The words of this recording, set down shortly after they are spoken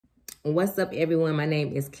What's up, everyone? My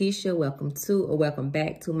name is Keisha. Welcome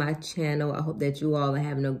back to my channel. I hope that you all are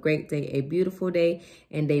having a great day, a beautiful day,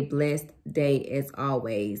 and a blessed day as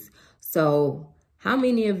always. So how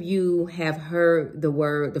many of you have heard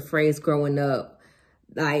the phrase growing up,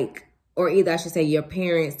 like, or either I should say your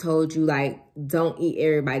parents told you, like, don't eat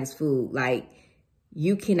everybody's food. Like,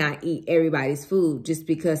 you cannot eat everybody's food just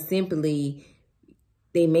because simply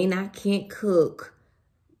they can't cook.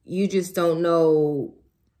 You just don't know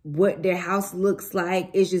what their house looks like.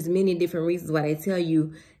 It's just many different reasons why they tell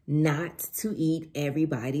you not to eat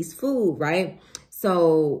everybody's food, right?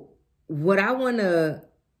 So what I want to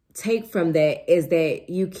take from that is that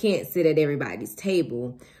you can't sit at everybody's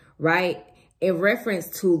table, right? In reference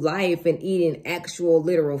to life and eating actual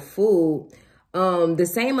literal food, the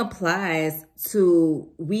same applies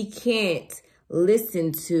to, we can't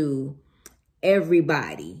listen to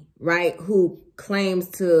everybody, right, who claims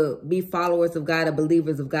to be followers of God or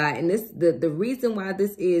believers of God. And this, the reason why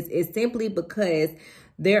this is simply because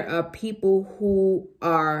there are people who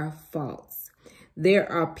are false.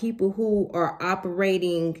 There are people who are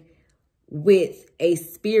operating with a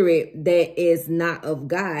spirit that is not of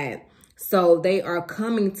God. So they are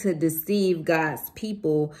coming to deceive God's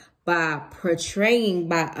people by portraying,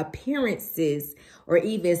 by appearances, or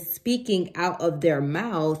even speaking out of their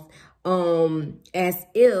mouth as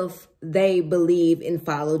if they believe and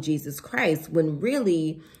follow Jesus Christ, when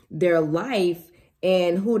really their life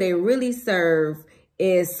and who they really serve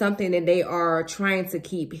is something that they are trying to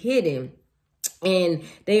keep hidden. And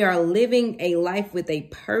they are living a life with a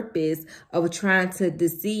purpose of trying to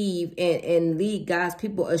deceive and lead God's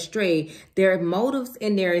people astray. Their motives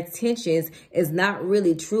and their intentions is not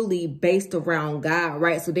really truly based around God,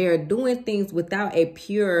 right? So they are doing things without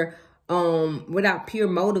pure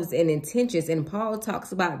motives and intentions. And Paul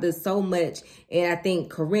talks about this so much in, I think,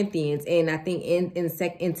 Corinthians, and I think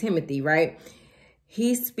in Timothy, right?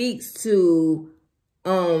 He speaks to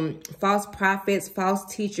false prophets, false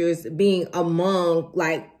teachers being among,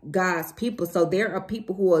 like, God's people. So there are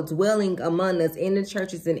people who are dwelling among us in the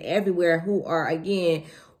churches and everywhere who are, again,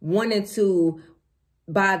 wanting to,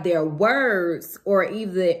 by their words or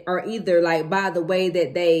either like by the way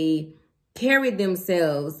that they carry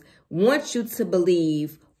themselves, want you to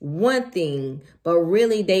believe one thing, but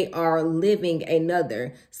really they are living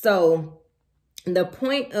another. So the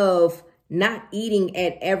point of not eating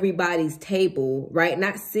at everybody's table, right?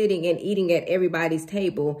 Not sitting and eating at everybody's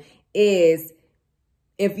table is,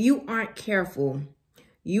 if you aren't careful,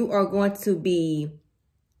 you are going to be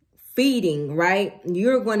feeding, right?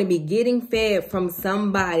 You're going to be getting fed from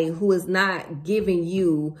somebody who is not giving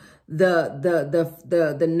you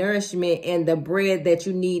the nourishment and the bread that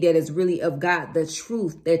you need, that is really of God, the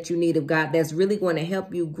truth that you need of God, that's really going to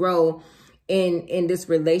help you grow in this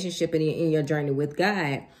relationship and in your journey with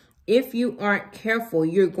God. If you aren't careful,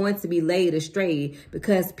 you're going to be led astray,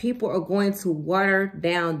 because people are going to water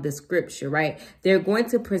down the scripture, right? They're going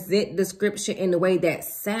to present the scripture in a way that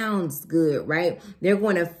sounds good, right? They're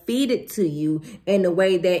going to feed it to you in a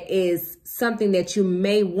way that is something that you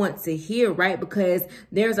may want to hear, right? Because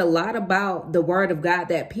there's a lot about the word of God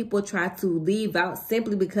that people try to leave out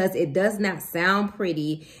simply because it does not sound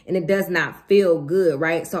pretty and it does not feel good,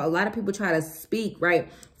 right? So a lot of people try to speak, right,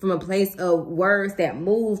 from a place of words that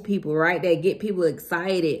move people, right? That get people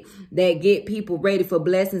excited, that get people ready for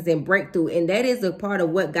blessings and breakthrough. And that is a part of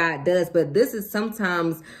what God does. But this is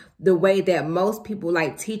sometimes the way that most people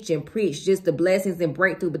like teach and preach, just the blessings and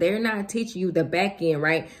breakthrough. But they're not teaching you the back end,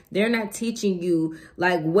 right? They're not teaching you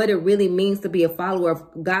like what it really means to be a follower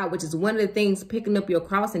of God, which is one of the things, picking up your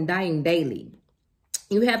cross and dying daily.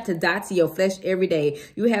 You have to die to your flesh every day.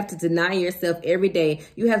 You have to deny yourself every day.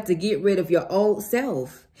 You have to get rid of your old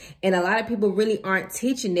self. And a lot of people really aren't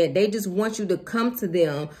teaching that. They just want you to come to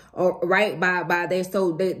them, or right by their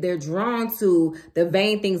soul. They're drawn to the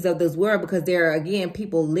vain things of this world, because there are, again,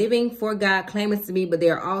 people living for God, claiming to be, but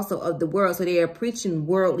they're also of the world. So they are preaching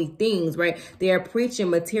worldly things, right? They are preaching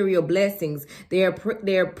material blessings. They're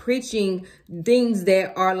preaching things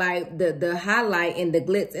that are like the highlight and the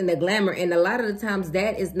glitz and the glamour. And a lot of the times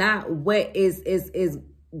that is not what is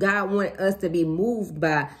God want us to be moved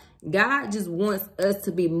by. God just wants us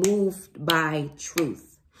to be moved by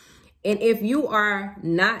truth. And if you are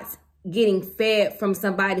not getting fed from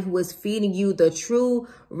somebody who is feeding you the true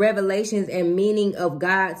revelations and meaning of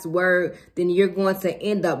God's word, then you're going to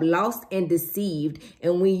end up lost and deceived.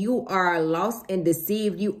 And when you are lost and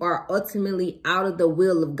deceived, you are ultimately out of the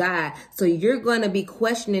will of God. So you're going to be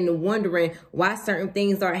questioning and wondering why certain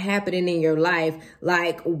things aren't happening in your life,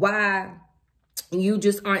 like why you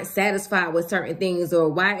just aren't satisfied with certain things, or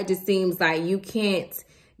why it just seems like you can't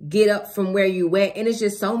get up from where you at. And it's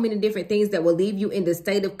just so many different things that will leave you in the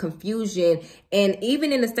state of confusion and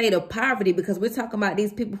even in the state of poverty, because we're talking about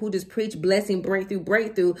these people who just preach blessing,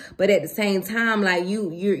 breakthrough, but at the same time, like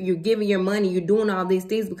you're giving your money, you're doing all these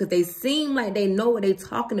things because they seem like they know what they're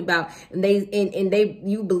talking about, and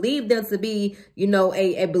you believe them to be, you know,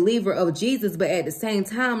 a believer of Jesus, but at the same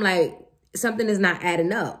time, like something is not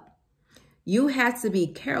adding up. You have to be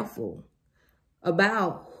careful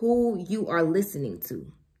about who you are listening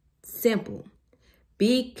to. Simple.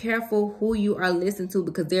 Be careful who you are listening to,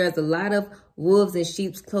 because there's a lot of wolves in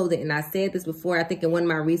sheep's clothing. And I said this before, I think in one of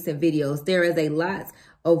my recent videos, there is a lot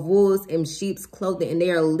of wolves in sheep's clothing, and they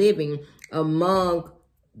are living among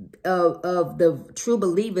of the true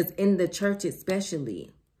believers in the church especially.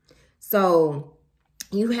 So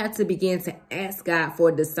you have to begin to ask God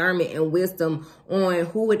for discernment and wisdom on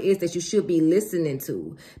who it is that you should be listening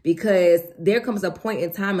to, because there comes a point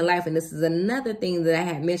in time in life, and this is another thing that I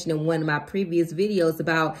had mentioned in one of my previous videos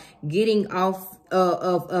about getting off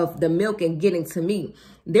of the milk and getting to meat.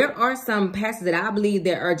 There are some pastors that I believe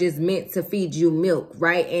that are just meant to feed you milk,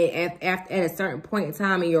 right? And at a certain point in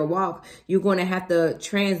time in your walk, you're going to have to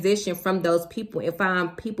transition from those people and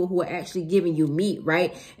find people who are actually giving you meat,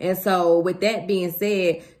 right? And so with that being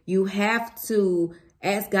said, you have to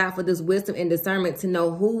ask God for this wisdom and discernment to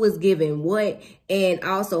know who is giving what, and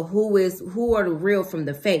also who are the real from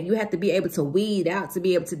the fake. You have to be able to weed out, to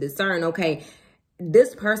be able to discern, okay,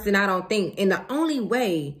 this person, I don't think. And the only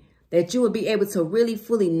way that you will be able to really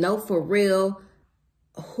fully know for real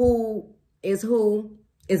who is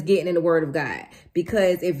getting in the word of God.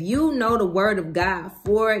 Because if you know the word of God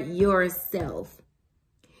for yourself,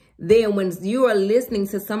 then when you are listening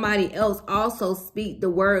to somebody else also speak the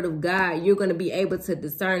word of God, you're going to be able to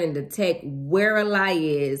discern and detect where a lie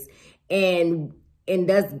is, and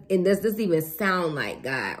does this even sound like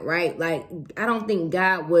God, right? Like, I don't think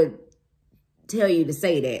God would tell you to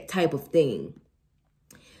say that type of thing.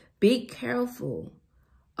 Be careful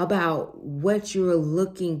about what you're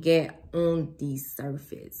looking at on the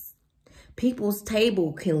surface. People's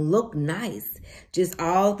table can look nice. Just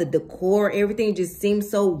all the decor, everything just seems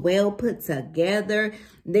so well put together.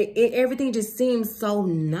 Everything just seems so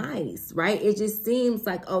nice, right? It just seems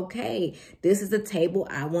like, okay, this is a table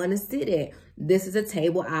I want to sit at. This is a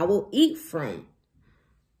table I will eat from.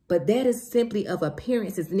 But that is simply of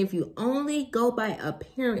appearances. And if you only go by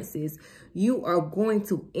appearances, you are going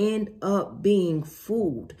to end up being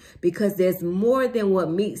fooled, because there's more than what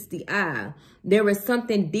meets the eye. There is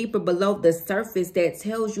something deeper below the surface that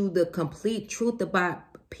tells you the complete truth about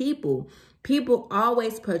people. People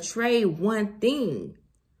always portray one thing.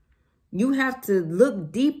 You have to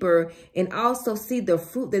look deeper and also see the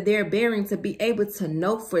fruit that they're bearing to be able to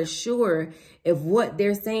know for sure if what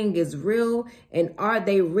they're saying is real, and are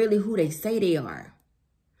they really who they say they are.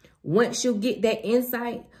 Once you get that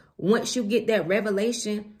insight, once you get that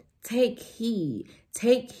revelation, take heed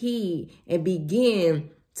and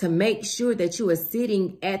begin to make sure that you are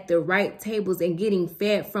sitting at the right tables and getting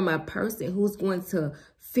fed from a person who's going to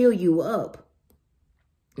fill you up.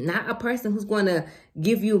 Not a person who's going to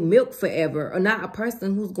give you milk forever, or not a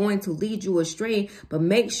person who's going to lead you astray, but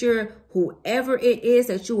make sure whoever it is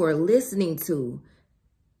that you are listening to,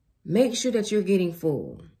 make sure that you're getting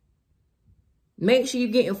full. Make sure you're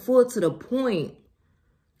getting full to the point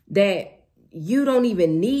that you don't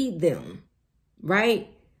even need them, right?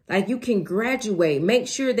 Like, you can graduate. Make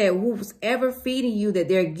sure that who's ever feeding you, that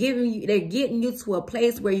they're getting you to a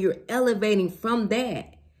place where you're elevating from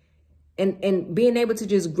that. And being able to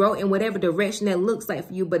just grow in whatever direction that looks like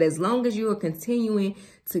for you. But as long as you are continuing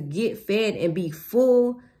to get fed and be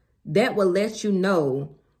full, that will let you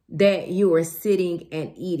know that you are sitting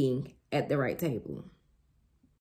and eating at the right table.